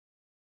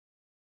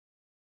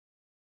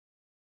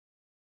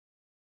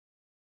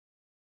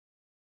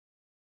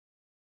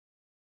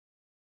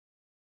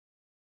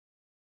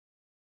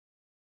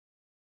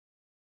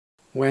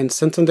When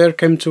Santander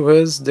came to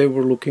us, they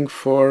were looking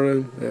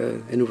for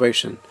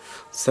innovation,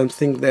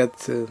 something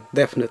that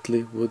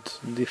definitely would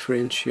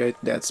differentiate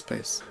that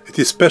space. It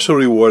is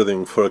especially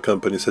rewarding for a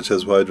company such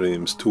as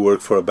YDreams to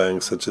work for a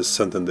bank such as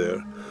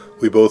Santander.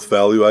 We both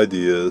value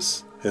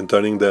ideas and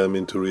turning them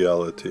into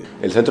reality.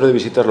 El centro de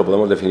visitas lo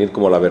podemos definir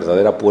como la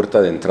verdadera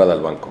puerta de entrada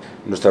al banco.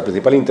 Nuestra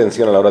principal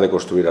intención a la hora de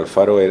construir el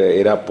faro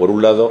era, por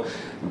un lado,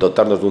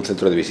 dotarnos de un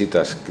centro de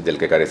visitas del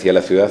que carecía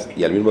la ciudad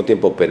y al mismo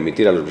tiempo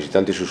permitir a los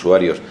visitantes y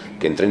usuarios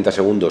que en 30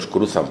 segundos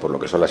cruzan por lo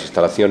que son las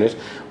instalaciones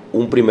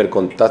un primer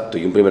contacto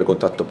y un primer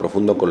contacto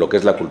profundo con lo que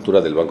es la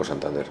cultura del Banco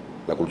Santander.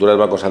 La cultura del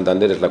Banco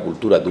Santander es la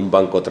cultura de un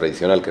banco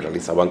tradicional que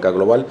realiza banca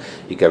global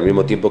y que al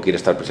mismo tiempo quiere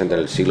estar presente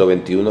en el siglo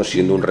XXI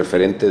siendo un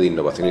referente de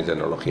innovación y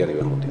tecnología a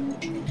nivel mundial.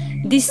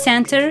 This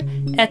center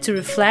had to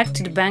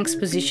reflect the bank's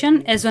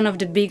position as one of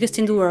the biggest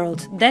in the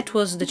world. That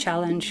was the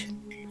challenge.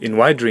 In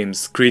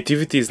YDreams,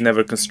 creativity is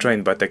never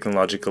constrained by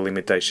technological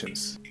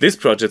limitations. This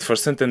project for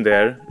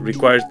Santander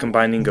required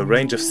combining a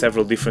range of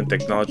several different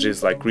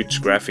technologies like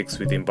rich graphics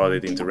with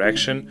embodied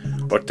interaction,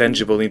 or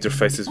tangible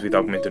interfaces with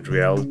augmented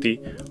reality,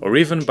 or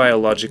even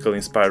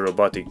biological-inspired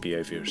robotic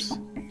behaviors.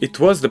 It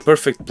was the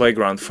perfect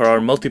playground for our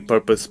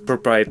multi-purpose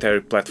proprietary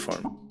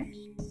platform.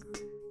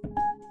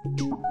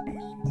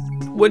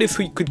 What if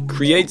we could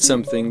create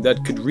something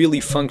that could really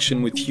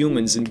function with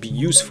humans and be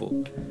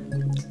useful?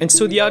 And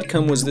so the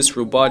outcome was this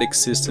robotic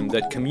system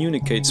that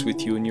communicates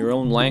with you in your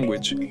own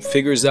language,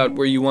 figures out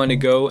where you want to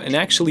go, and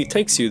actually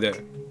takes you there.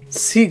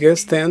 SIGA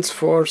stands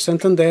for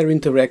Santander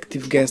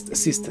Interactive Guest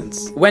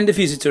Assistance. When the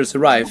visitors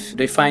arrive,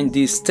 they find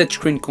this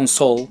touchscreen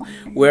console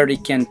where they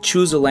can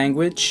choose a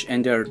language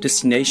and their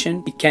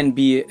destination. It can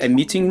be a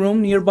meeting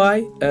room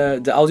nearby,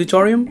 the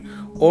auditorium,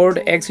 or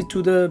the exit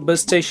to the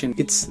bus station.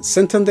 It's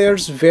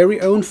Santander's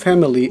very own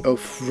family of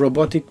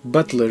robotic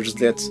butlers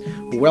that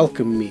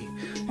welcome me,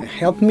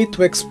 help me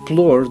to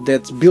explore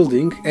that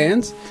building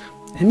and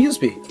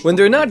amuse me. When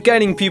they're not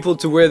guiding people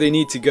to where they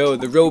need to go,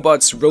 the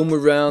robots roam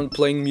around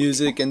playing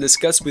music and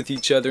discuss with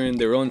each other in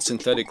their own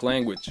synthetic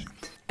language.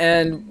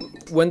 And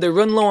when they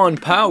run low on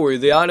power,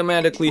 they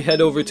automatically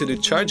head over to the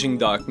charging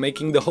dock,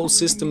 making the whole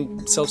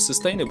system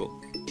self-sustainable.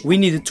 We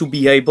needed to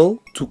be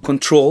able to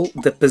control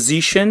the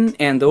position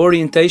and the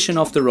orientation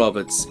of the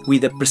robots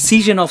with a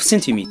precision of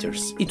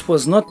centimeters. It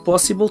was not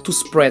possible to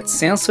spread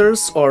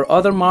sensors or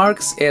other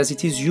marks as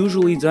it is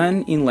usually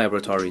done in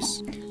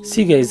laboratories.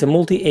 SIGA is a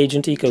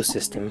multi-agent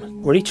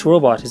ecosystem, where each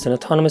robot is an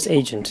autonomous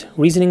agent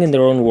reasoning in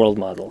their own world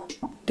model.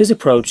 This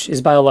approach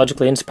is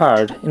biologically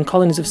inspired in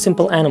colonies of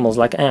simple animals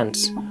like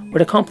ants, where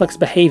the complex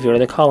behavior of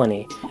the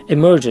colony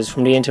emerges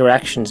from the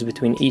interactions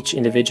between each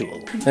individual.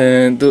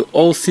 The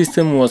whole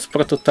system was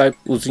prototyped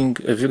using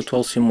a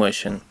virtual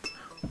simulation,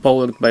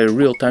 powered by a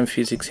real-time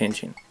physics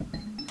engine.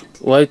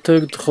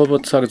 Later, the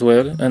robot's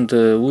hardware and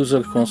the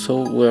user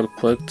console were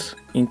plugged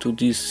into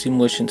this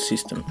simulation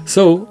system.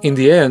 So, in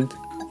the end,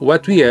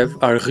 what we have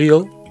are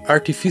real,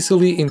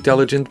 artificially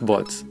intelligent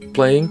bots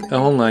playing an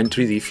online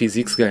 3D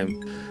physics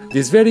game.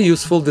 This very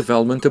useful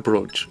development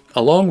approach,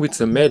 along with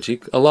some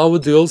magic,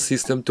 allowed the whole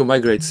system to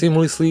migrate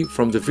seamlessly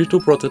from the virtual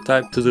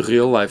prototype to the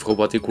real-life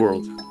robotic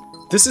world.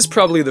 This is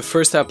probably the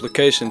first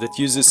application that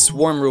uses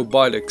swarm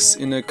robotics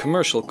in a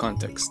commercial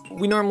context.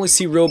 We normally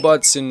see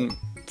robots in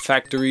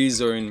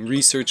factories or in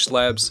research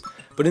labs,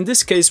 but in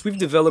this case we've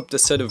developed a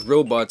set of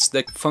robots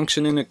that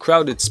function in a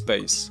crowded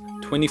space,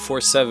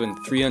 24/7,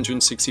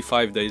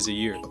 365 days a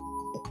year.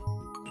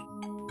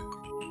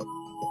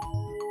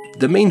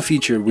 The main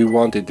feature we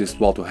wanted this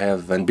wall to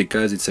have, and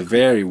because it's a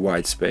very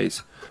wide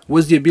space,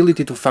 was the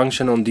ability to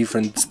function on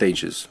different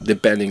stages,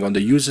 depending on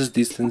the user's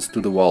distance to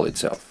the wall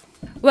itself.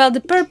 Well, the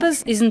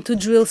purpose isn't to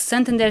drill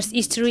Santander's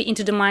history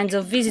into the minds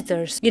of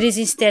visitors. It is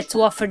instead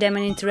to offer them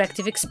an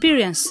interactive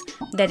experience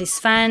that is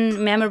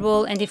fun,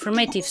 memorable and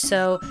informative,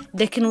 so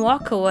they can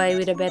walk away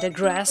with a better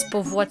grasp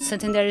of what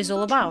Santander is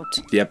all about.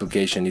 The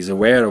application is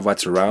aware of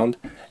what's around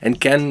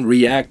and can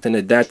react and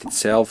adapt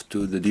itself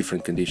to the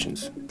different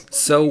conditions.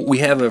 So we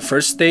have a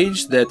first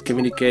stage that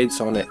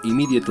communicates on an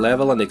immediate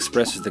level and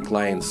expresses the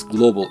client's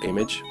global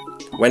image.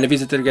 When a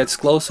visitor gets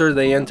closer,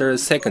 they enter a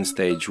second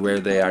stage where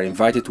they are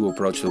invited to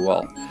approach the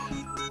wall.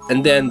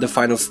 And then the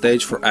final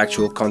stage for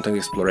actual content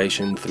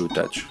exploration through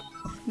touch.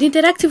 The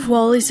interactive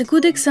wall is a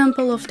good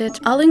example of that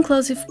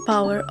all-inclusive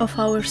power of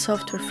our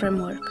software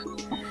framework.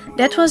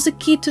 That was the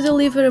key to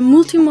deliver a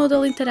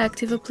multimodal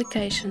interactive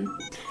application.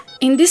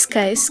 In this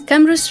case,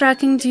 cameras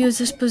tracking the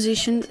user's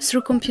position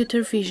through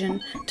computer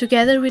vision,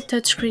 together with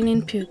touchscreen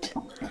input.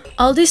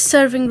 All this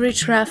serving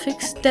rich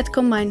graphics that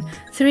combine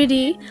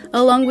 3D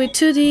along with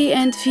 2D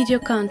and video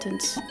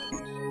contents.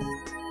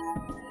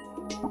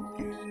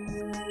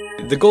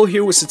 The goal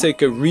here was to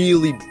take a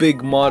really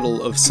big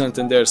model of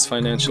Santander's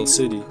financial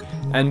city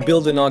and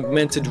build an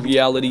augmented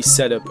reality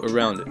setup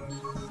around it.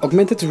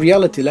 Augmented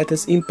reality let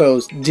us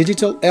impose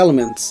digital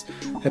elements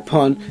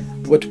upon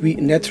what we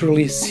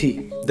naturally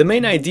see. The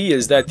main idea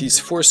is that these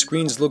four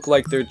screens look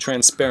like they're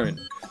transparent.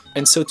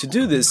 And so to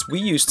do this,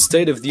 we used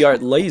state-of-the-art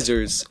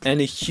lasers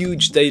and a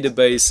huge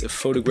database of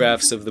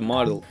photographs of the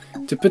model.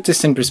 To put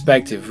this in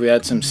perspective, we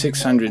had some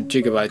 600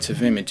 gigabytes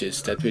of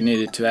images that we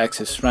needed to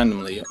access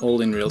randomly,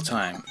 all in real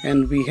time.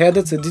 And we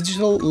added a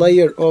digital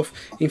layer of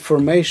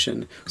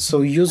information,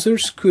 so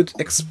users could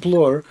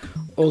explore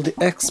all the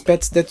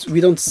aspects that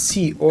we don't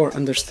see or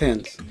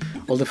understand.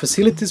 All the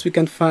facilities we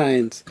can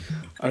find,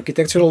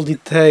 architectural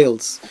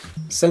details,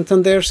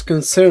 Santander's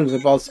concerns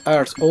about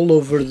art all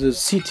over the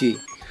city,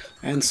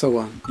 and so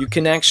on. You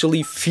can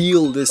actually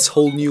feel this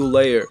whole new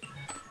layer.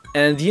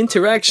 And the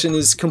interaction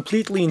is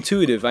completely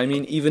intuitive. I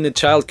mean, even a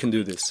child can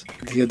do this.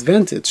 The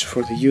advantage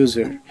for the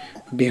user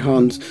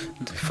beyond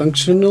the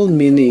functional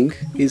meaning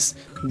is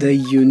the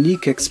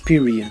unique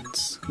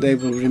experience they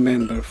will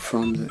remember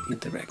from the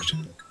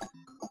interaction.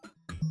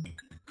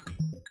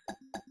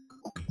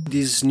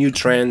 These new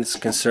trends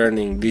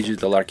concerning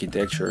digital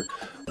architecture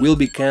will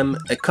become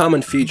a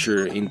common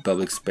feature in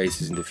public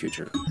spaces in the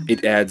future.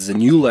 It adds a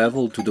new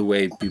level to the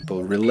way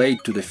people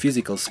relate to the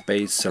physical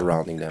space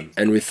surrounding them.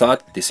 And we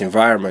thought this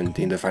environment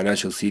in the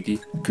financial city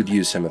could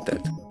use some of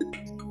that.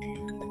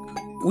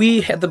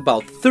 We had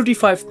about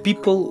 35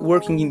 people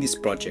working in this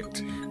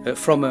project,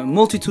 from a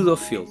multitude of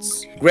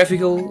fields: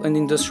 graphical and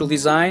industrial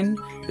design,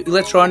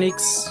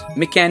 electronics,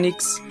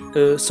 mechanics,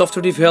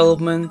 software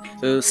development,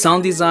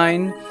 sound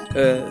design,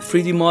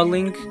 3D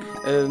modeling,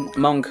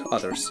 among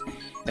others.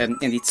 And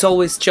it's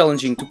always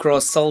challenging to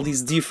cross all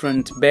these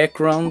different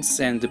backgrounds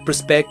and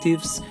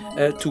perspectives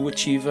to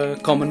achieve a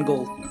common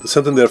goal. The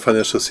Santander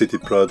Financial City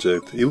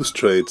project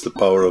illustrates the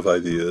power of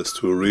ideas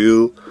to a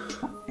real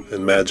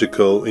and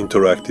magical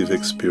interactive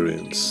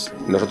experience.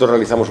 Nosotros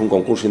realizamos un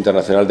concurso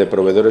internacional de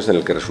proveedores en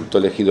el que resultó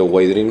elegido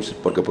YDreams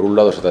porque por un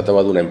lado se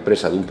trataba de una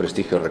empresa de un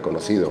prestigio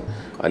reconocido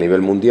a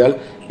nivel mundial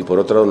y por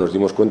otro lado nos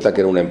dimos cuenta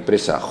que era una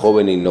empresa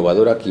joven e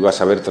innovadora que iba a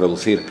saber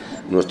traducir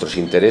nuestros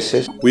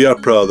intereses. We are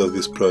proud of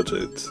this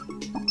project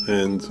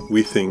and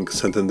we think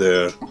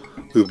Santander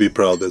will be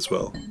proud as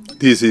well.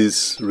 This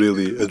is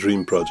really a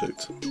dream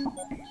project.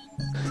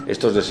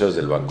 Estos deseos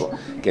del banco,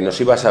 que nos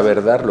iba a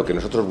saber dar lo que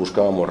nosotros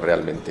buscábamos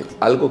realmente,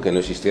 algo que no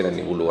existiera en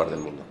ningún lugar del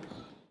mundo.